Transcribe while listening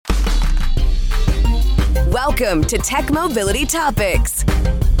Welcome to Tech Mobility Topics.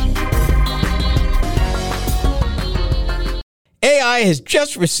 AI has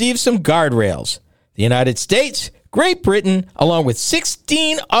just received some guardrails. The United States, Great Britain, along with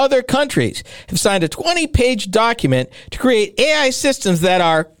 16 other countries, have signed a 20-page document to create AI systems that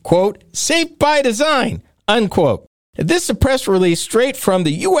are, quote, safe by design, unquote. This is a press release straight from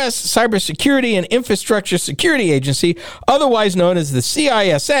the U.S. Cybersecurity and Infrastructure Security Agency, otherwise known as the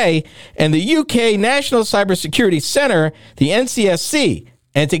CISA, and the UK National Cybersecurity Center, the NCSC.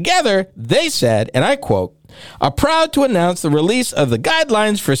 And together, they said, and I quote, are proud to announce the release of the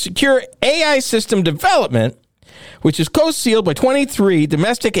guidelines for secure AI system development, which is co-sealed by 23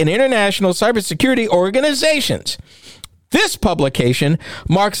 domestic and international cybersecurity organizations. This publication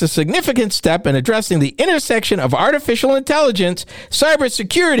marks a significant step in addressing the intersection of artificial intelligence,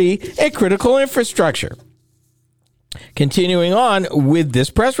 cybersecurity, and critical infrastructure. Continuing on with this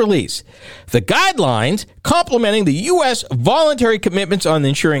press release, the guidelines complementing the U.S. voluntary commitments on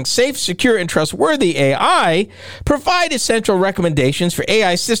ensuring safe, secure, and trustworthy AI provide essential recommendations for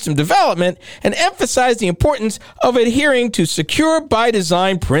AI system development and emphasize the importance of adhering to secure by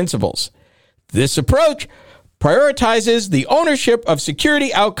design principles. This approach prioritizes the ownership of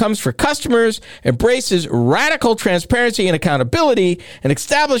security outcomes for customers, embraces radical transparency and accountability, and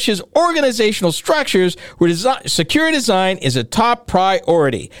establishes organizational structures where secure design is a top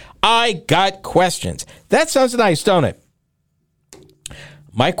priority. I got questions. That sounds nice, don't it?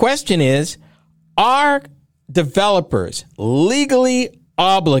 My question is, are developers legally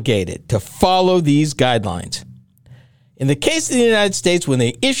obligated to follow these guidelines? In the case of the United States, when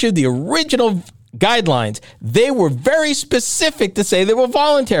they issued the original guidelines, they were very specific to say they were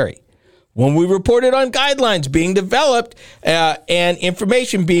voluntary. When we reported on guidelines being developed and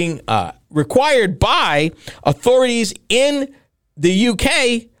information being required by authorities in the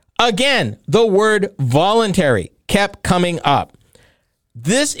UK, again, the word voluntary kept coming up.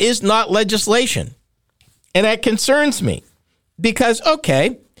 This is not legislation. And that concerns me because,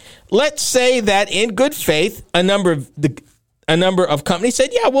 okay, let's say that in good faith, a number of companies said,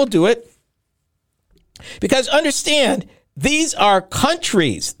 yeah, we'll do it. Because understand, these are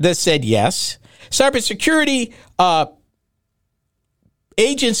countries that said yes. Cybersecurity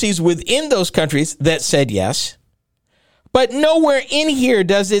agencies within those countries that said yes. But nowhere in here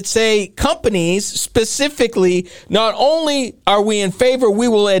does it say companies specifically, not only are we in favor, we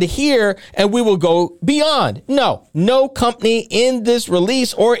will adhere and we will go beyond. No company in this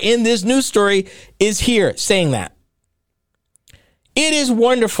release or in this news story is here saying that. It is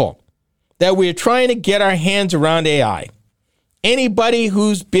wonderful that we're trying to get our hands around AI. Anybody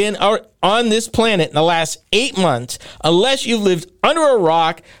who's been on this planet in the last 8 months, unless you've lived under a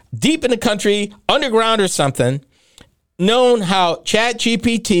rock, deep in the country, underground or something, known how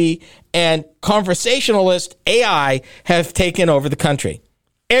ChatGPT and conversationalist AI have taken over the country.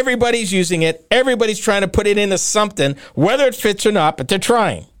 Everybody's using it. Everybody's trying to put it into something, whether it fits or not, but they're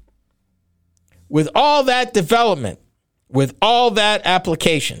trying. With all that development, with all that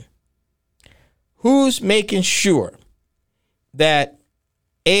application, who's making sure that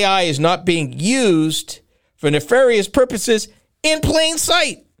AI is not being used for nefarious purposes in plain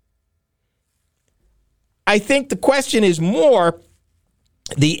sight? I think the question is more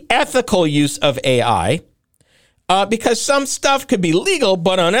the ethical use of AI, because some stuff could be legal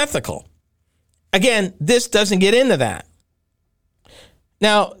but unethical. Again, this doesn't get into that.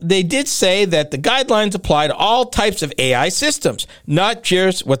 Now, they did say that the guidelines apply to all types of AI systems, not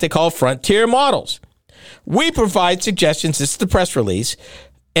just what they call frontier models. We provide suggestions, this is the press release,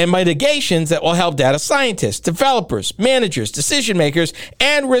 and mitigations that will help data scientists, developers, managers, decision makers,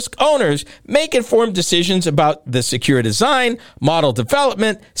 and risk owners make informed decisions about the secure design, model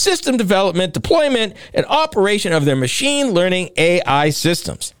development, system development, deployment, and operation of their machine learning AI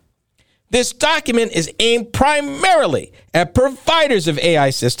systems. This document is aimed primarily at providers of AI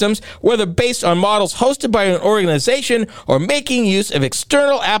systems, whether based on models hosted by an organization or making use of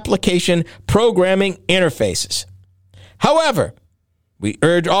external application programming interfaces. However, we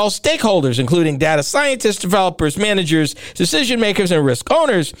urge all stakeholders, including data scientists, developers, managers, decision makers, and risk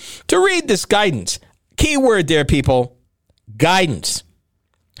owners, to read this guidance. Key word there, people, guidance.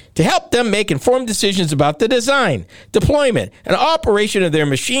 To help them make informed decisions about the design, deployment, and operation of their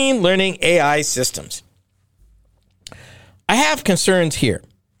machine learning AI systems. I have concerns here.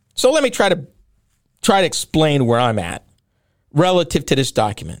 So let me try to explain where I'm at relative to this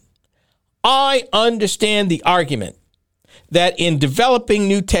document. I understand the argument that in developing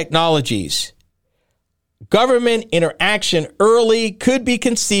new technologies, government interaction early could be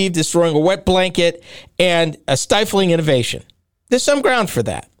conceived as throwing a wet blanket and stifling innovation. There's some ground for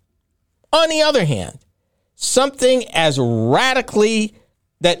that. On the other hand, something as radically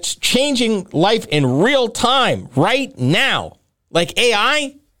that's changing life in real time right now, like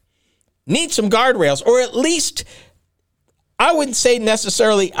AI, needs some guardrails, or at least, I wouldn't say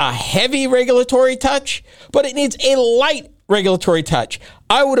necessarily a heavy regulatory touch, but it needs a light regulatory touch.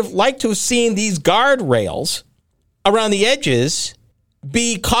 I would have liked to have seen these guardrails around the edges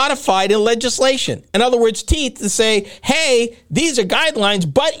be codified in legislation. In other words, teeth to say, hey, these are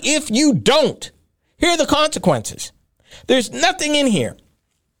guidelines, but if you don't, here are the consequences. There's nothing in here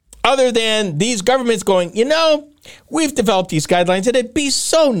other than these governments going, we've developed these guidelines, and it'd be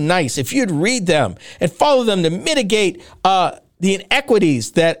so nice if you'd read them and follow them to mitigate the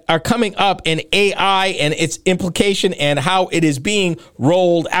inequities that are coming up in AI and its implication and how it is being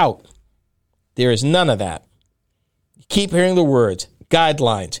rolled out. There is none of that. You keep hearing the words,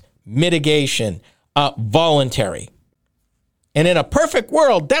 guidelines, mitigation, voluntary. And in a perfect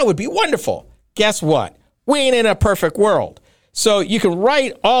world, that would be wonderful. Guess what? We ain't in a perfect world. So you can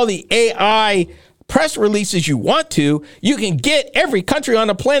write all the AI press releases you want to. You can get every country on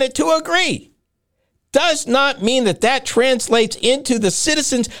the planet to agree. Does not mean that translates into the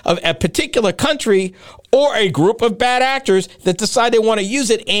citizens of a particular country or a group of bad actors that decide they want to use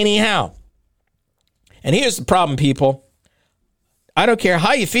it anyhow. And here's the problem, people. I don't care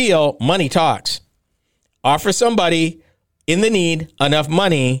how you feel, money talks. Offer somebody in the need enough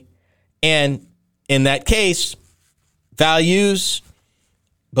money, and in that case, values,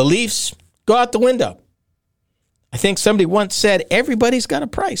 beliefs go out the window. I think somebody once said, everybody's got a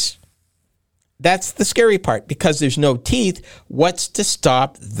price. That's the scary part, because there's no teeth. What's to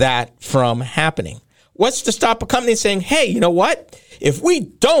stop that from happening? What's to stop a company saying, hey, you know what? If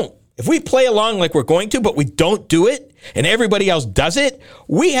we play along like we're going to, but we don't do it, and everybody else does it,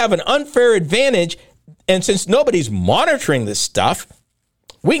 we have an unfair advantage. And since nobody's monitoring this stuff,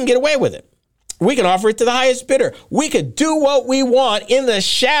 we can get away with it. We can offer it to the highest bidder. We could do what we want in the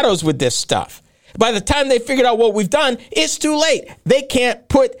shadows with this stuff. By the time they figured out what we've done, it's too late. They can't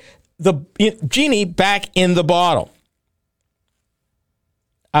put the genie back in the bottle.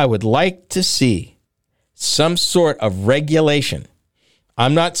 I would like to see some sort of regulation.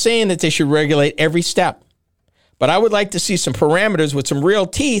 I'm not saying that they should regulate every step, but I would like to see some parameters with some real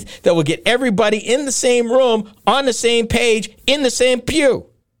teeth that will get everybody in the same room, on the same page, in the same pew.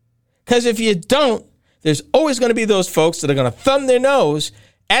 Because if you don't, there's always going to be those folks that are going to thumb their nose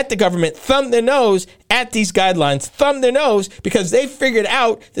at the government, thumb their nose at these guidelines, thumb their nose because they figured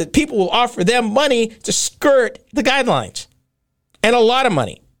out that people will offer them money to skirt the guidelines. And a lot of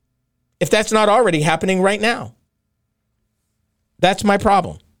money, if that's not already happening right now. That's my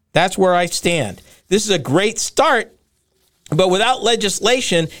problem. That's where I stand. This is a great start, but without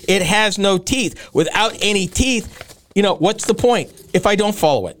legislation, it has no teeth. Without any teeth, what's the point if I don't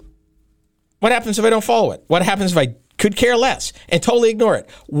follow it? What happens if I don't follow it? What happens if I could care less and totally ignore it?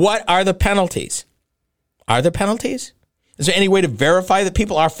 What are the penalties? Are there penalties? Is there any way to verify that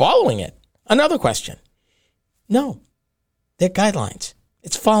people are following it? Another question. No. They're guidelines.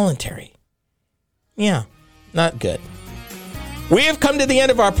 It's voluntary. Yeah, not good. We have come to the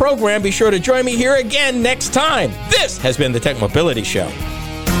end of our program. Be sure to join me here again next time. This has been the Tech Mobility Show.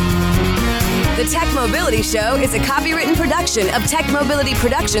 The Tech Mobility Show is a copywritten production of Tech Mobility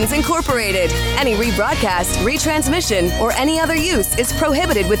Productions, Incorporated. Any rebroadcast, retransmission, or any other use is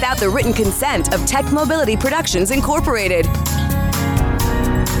prohibited without the written consent of Tech Mobility Productions, Incorporated.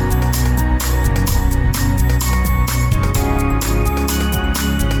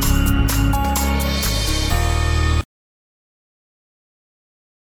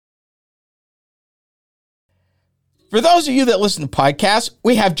 For those of you that listen to podcasts,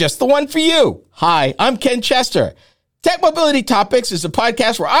 we have just the one for you. Hi, I'm Ken Chester. Tech Mobility Topics is a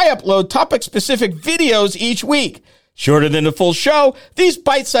podcast where I upload topic-specific videos each week. Shorter than the full show, these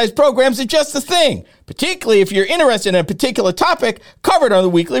bite-sized programs are just the thing, particularly if you're interested in a particular topic covered on the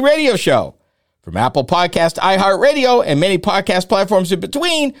weekly radio show. From Apple Podcast, iHeartRadio, and many podcast platforms in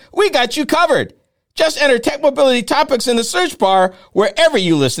between, we got you covered. Just enter Tech Mobility Topics in the search bar wherever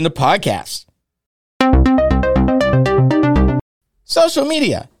you listen to podcasts. Social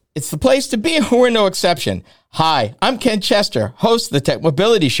media. It's the place to be, and we're no exception. Hi, I'm Ken Chester, host of the Tech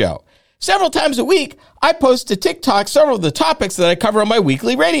Mobility Show. Several times a week, I post to TikTok several of the topics that I cover on my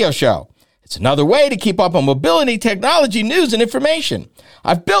weekly radio show. It's another way to keep up on mobility, technology, news, and information.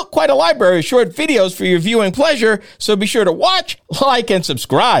 I've built quite a library of short videos for your viewing pleasure, so be sure to watch, like, and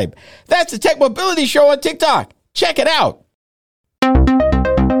subscribe. That's the Tech Mobility Show on TikTok. Check it out.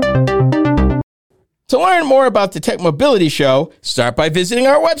 To learn more about the Tech Mobility Show, start by visiting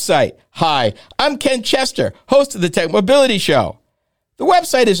our website. Hi, I'm Ken Chester, host of the Tech Mobility Show. The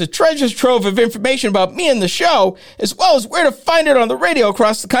website is a treasure trove of information about me and the show, as well as where to find it on the radio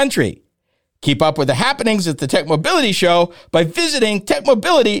across the country. Keep up with the happenings at the Tech Mobility Show by visiting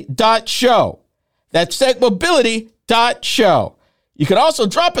techmobility.show. That's techmobility.show. You can also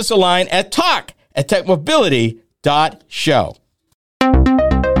drop us a line at talk@techmobility.show.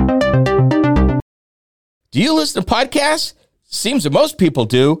 Do you listen to podcasts? Seems that most people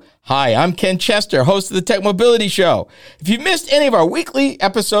do. Hi, I'm Ken Chester, host of the Tech Mobility Show. If you've missed any of our weekly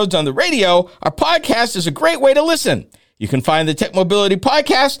episodes on the radio, our podcast is a great way to listen. You can find the Tech Mobility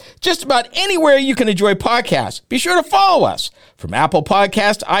Podcast just about anywhere you can enjoy podcasts. Be sure to follow us. From Apple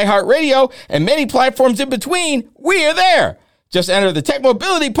Podcasts, iHeartRadio, and many platforms in between, we are there. Just enter the Tech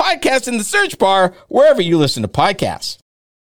Mobility Podcast in the search bar wherever you listen to podcasts.